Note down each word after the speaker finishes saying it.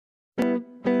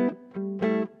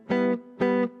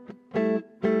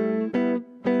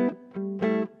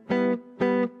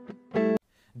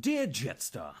Dear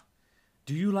Jetstar,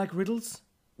 do you like riddles?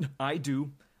 I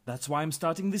do. That's why I'm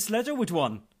starting this letter with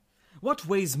one. What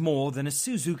weighs more than a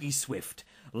Suzuki Swift,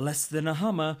 less than a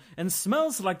Hummer, and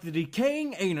smells like the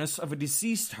decaying anus of a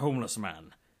deceased homeless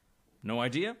man? No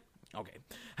idea? Okay.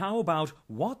 How about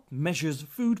what measures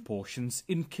food portions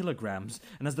in kilograms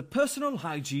and has the personal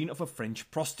hygiene of a French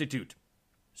prostitute?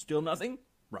 Still nothing?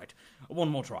 Right. One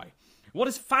more try. What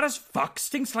is fat as fuck,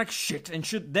 stinks like shit, and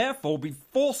should therefore be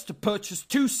forced to purchase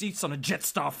 2 seats on a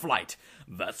Jetstar flight?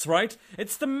 That's right,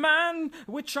 it's the man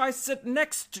which I sat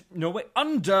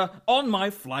under on my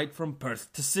flight from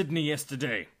Perth to Sydney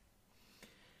yesterday.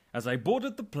 As I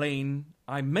boarded the plane,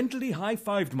 I mentally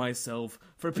high-fived myself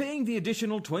for paying the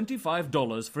additional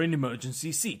 $25 for an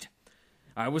emergency seat.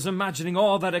 I was imagining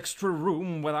all that extra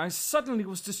room when I suddenly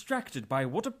was distracted by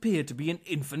what appeared to be an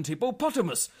infant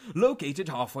hippopotamus located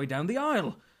halfway down the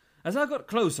aisle. As I got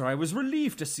closer, I was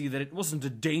relieved to see that it wasn't a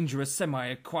dangerous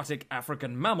semi-aquatic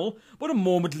African mammal, but a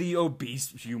morbidly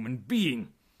obese human being.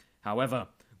 However,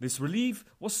 this relief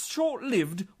was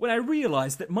short-lived when I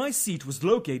realized that my seat was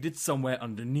located somewhere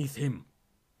underneath him.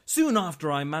 Soon after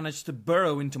I managed to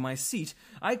burrow into my seat,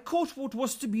 I caught what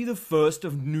was to be the first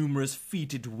of numerous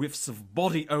fetid whiffs of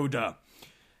body odour.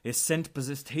 His scent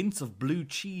possessed hints of blue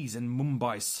cheese and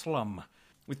Mumbai slum,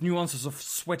 with nuances of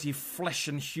sweaty flesh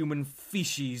and human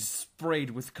feces sprayed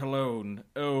with cologne.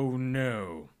 Oh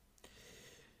no.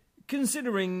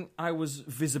 Considering I was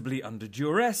visibly under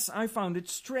duress, I found it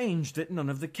strange that none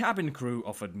of the cabin crew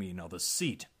offered me another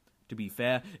seat. To be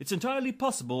fair, it's entirely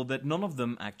possible that none of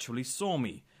them actually saw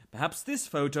me. Perhaps this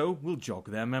photo will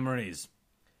jog their memories.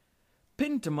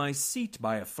 Pinned to my seat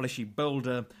by a fleshy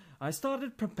boulder, I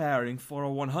started preparing for a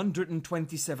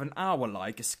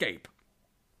 127-hour-like escape.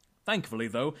 Thankfully,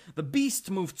 though, the beast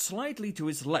moved slightly to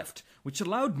his left, which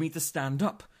allowed me to stand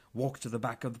up, walk to the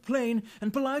back of the plane,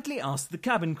 and politely ask the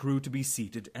cabin crew to be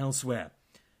seated elsewhere.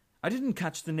 I didn't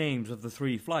catch the names of the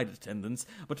 3 flight attendants,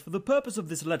 but for the purpose of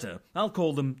this letter, I'll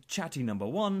call them Chatty Number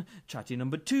 1, Chatty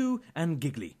Number 2, and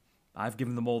Giggly. I've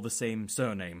given them all the same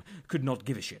surname. Could not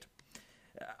give a shit.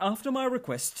 After my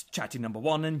request, Chatty Number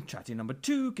 1 and Chatty Number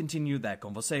 2 continued their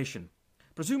conversation,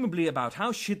 presumably about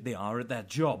how shit they are at their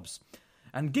jobs.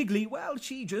 And Giggly, well,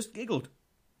 she just giggled.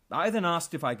 I then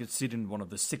asked if I could sit in one of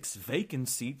the 6 vacant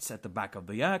seats at the back of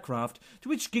the aircraft, to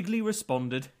which Giggly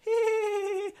responded,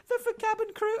 "They're for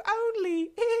cabin crew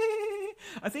only."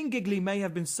 I think Giggly may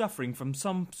have been suffering from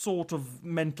some sort of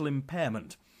mental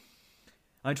impairment.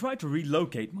 I tried to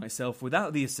relocate myself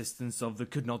without the assistance of the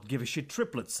could-not-give-a-shit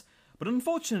triplets, but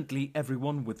unfortunately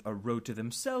everyone with a row to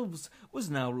themselves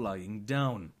was now lying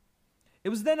down. It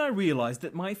was then I realized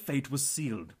that my fate was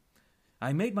sealed.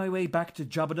 I made my way back to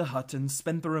Jabba the Hutt and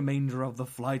spent the remainder of the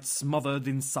flight smothered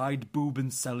in side boob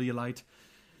and cellulite,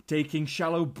 taking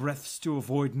shallow breaths to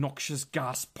avoid noxious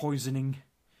gas poisoning.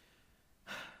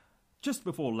 Just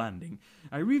before landing,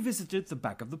 I revisited the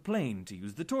back of the plane to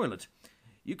use the toilet.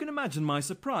 You can imagine my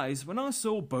surprise when I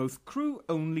saw both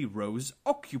crew-only rows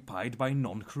occupied by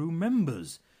non-crew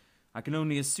members. I can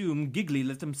only assume Giggly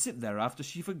let them sit there after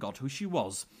she forgot who she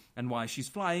was, and why she's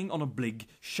flying on a big,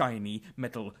 shiny,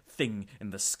 metal thing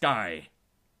in the sky.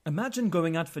 Imagine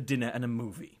going out for dinner and a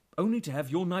movie, only to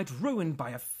have your night ruined by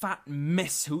a fat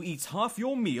mess who eats half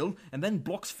your meal and then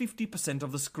blocks 50%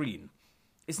 of the screen.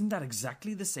 Isn't that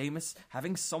exactly the same as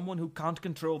having someone who can't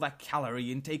control their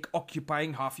calorie intake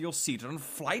occupying half your seat on a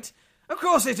flight? Of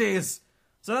course it is!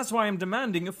 So that's why I'm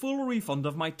demanding a full refund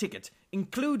of my ticket,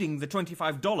 including the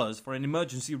 $25 for an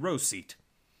emergency row seat.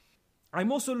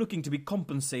 I'm also looking to be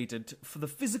compensated for the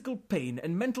physical pain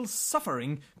and mental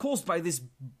suffering caused by this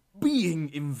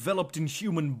being enveloped in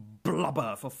human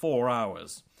blubber for 4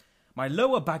 hours. My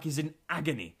lower back is in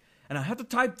agony, and I had to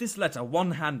type this letter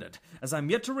one-handed, as I'm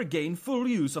yet to regain full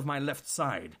use of my left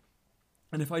side.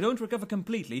 And if I don't recover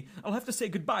completely, I'll have to say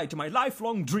goodbye to my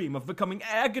lifelong dream of becoming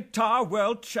air guitar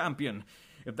world champion.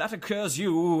 If that occurs,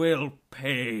 you will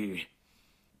pay.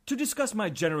 To discuss my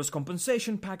generous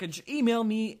compensation package, email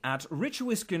me at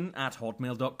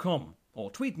richwisken@hotmail.com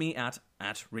or tweet me at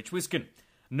 @richwisken.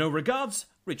 No regards,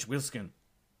 Rich Wisken.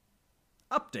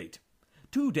 Update.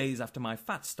 2 days after my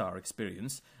Fat Star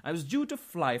experience, I was due to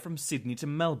fly from Sydney to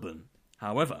Melbourne.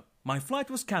 However, my flight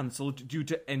was cancelled due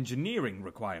to engineering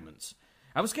requirements.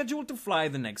 I was scheduled to fly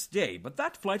the next day, but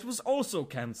that flight was also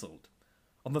cancelled.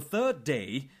 On the 3rd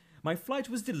day, my flight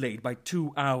was delayed by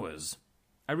 2 hours.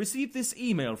 I received this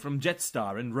email from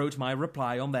Jetstar and wrote my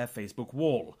reply on their Facebook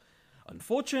wall.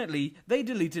 Unfortunately, they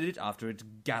deleted it after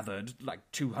it gathered like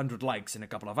 200 likes in a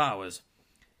couple of hours.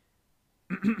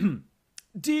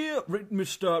 Dear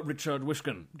Mr. Richard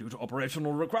Wisken, due to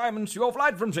operational requirements, your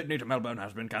flight from Sydney to Melbourne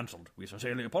has been cancelled. We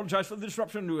sincerely apologise for the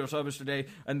disruption to your service today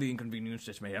and the inconvenience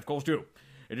this may have caused you.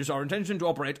 It is our intention to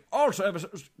operate all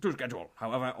services to schedule.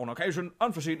 However, on occasion,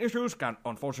 unforeseen issues can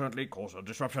unfortunately cause a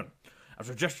disruption. As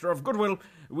a gesture of goodwill,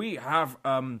 we have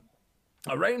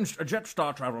arranged a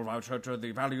Jetstar travel voucher to the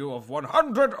value of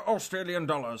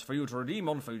 $100 for you to redeem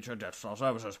on future Jetstar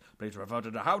services. Please refer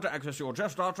to the How to Access Your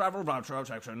Jetstar Travel Voucher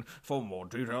section for more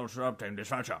details to obtain this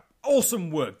voucher. Awesome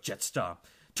work, Jetstar.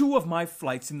 2 of my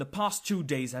flights in the past 2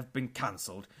 days have been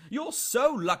cancelled. You're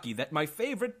so lucky that my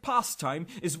favourite pastime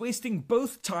is wasting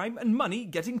both time and money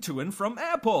getting to and from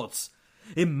airports.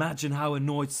 Imagine how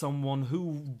annoyed someone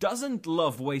who doesn't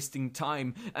love wasting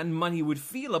time and money would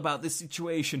feel about this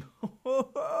situation.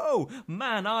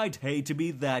 Man, I'd hate to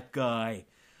be that guy.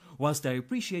 Whilst I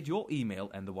appreciate your email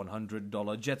and the $100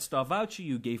 Jetstar voucher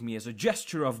you gave me as a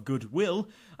gesture of goodwill,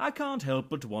 I can't help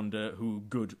but wonder who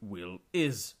Goodwill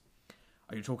is.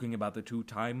 Are you talking about the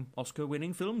 2-time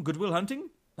Oscar-winning film Good Will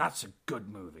Hunting? That's a good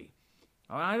movie.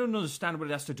 I don't understand what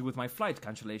it has to do with my flight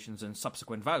cancellations and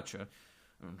subsequent voucher.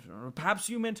 Perhaps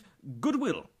you meant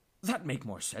goodwill. That'd make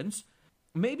more sense.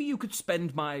 Maybe you could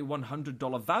spend my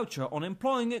 $100 voucher on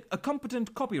employing a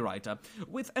competent copywriter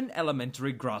with an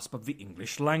elementary grasp of the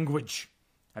English language.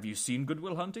 Have you seen Good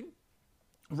Will Hunting?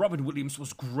 Robin Williams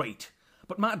was great,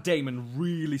 but Matt Damon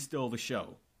really stole the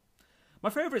show. My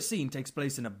favourite scene takes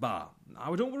place in a bar. I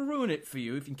don't want to ruin it for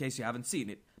you in case you haven't seen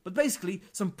it, but basically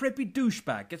some preppy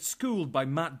douchebag gets schooled by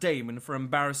Matt Damon for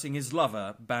embarrassing his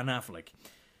lover, Ben Affleck.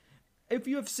 If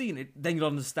you have seen it, then you'll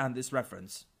understand this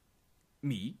reference.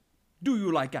 Me? Do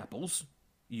you like apples?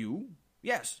 You?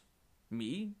 Yes.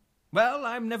 Me? Well,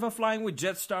 I'm never flying with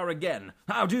Jetstar again.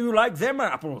 How do you like them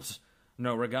apples?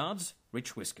 No regards,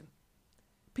 Rich Wisken.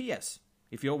 P.S.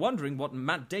 If you're wondering what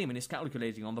Matt Damon is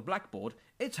calculating on the blackboard,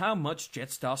 it's how much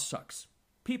Jetstar sucks.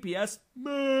 P.P.S.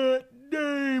 Matt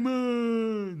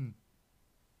Damon!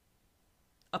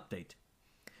 Update.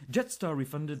 Jetstar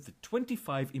refunded the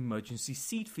 $25 emergency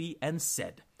seat fee and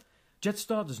said,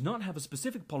 Jetstar does not have a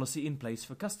specific policy in place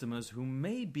for customers who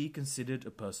may be considered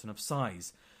a person of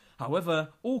size. However,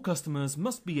 all customers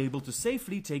must be able to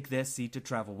safely take their seat to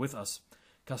travel with us.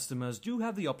 Customers do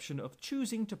have the option of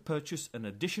choosing to purchase an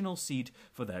additional seat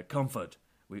for their comfort.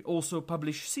 We also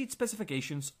publish seat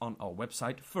specifications on our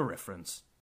website for reference.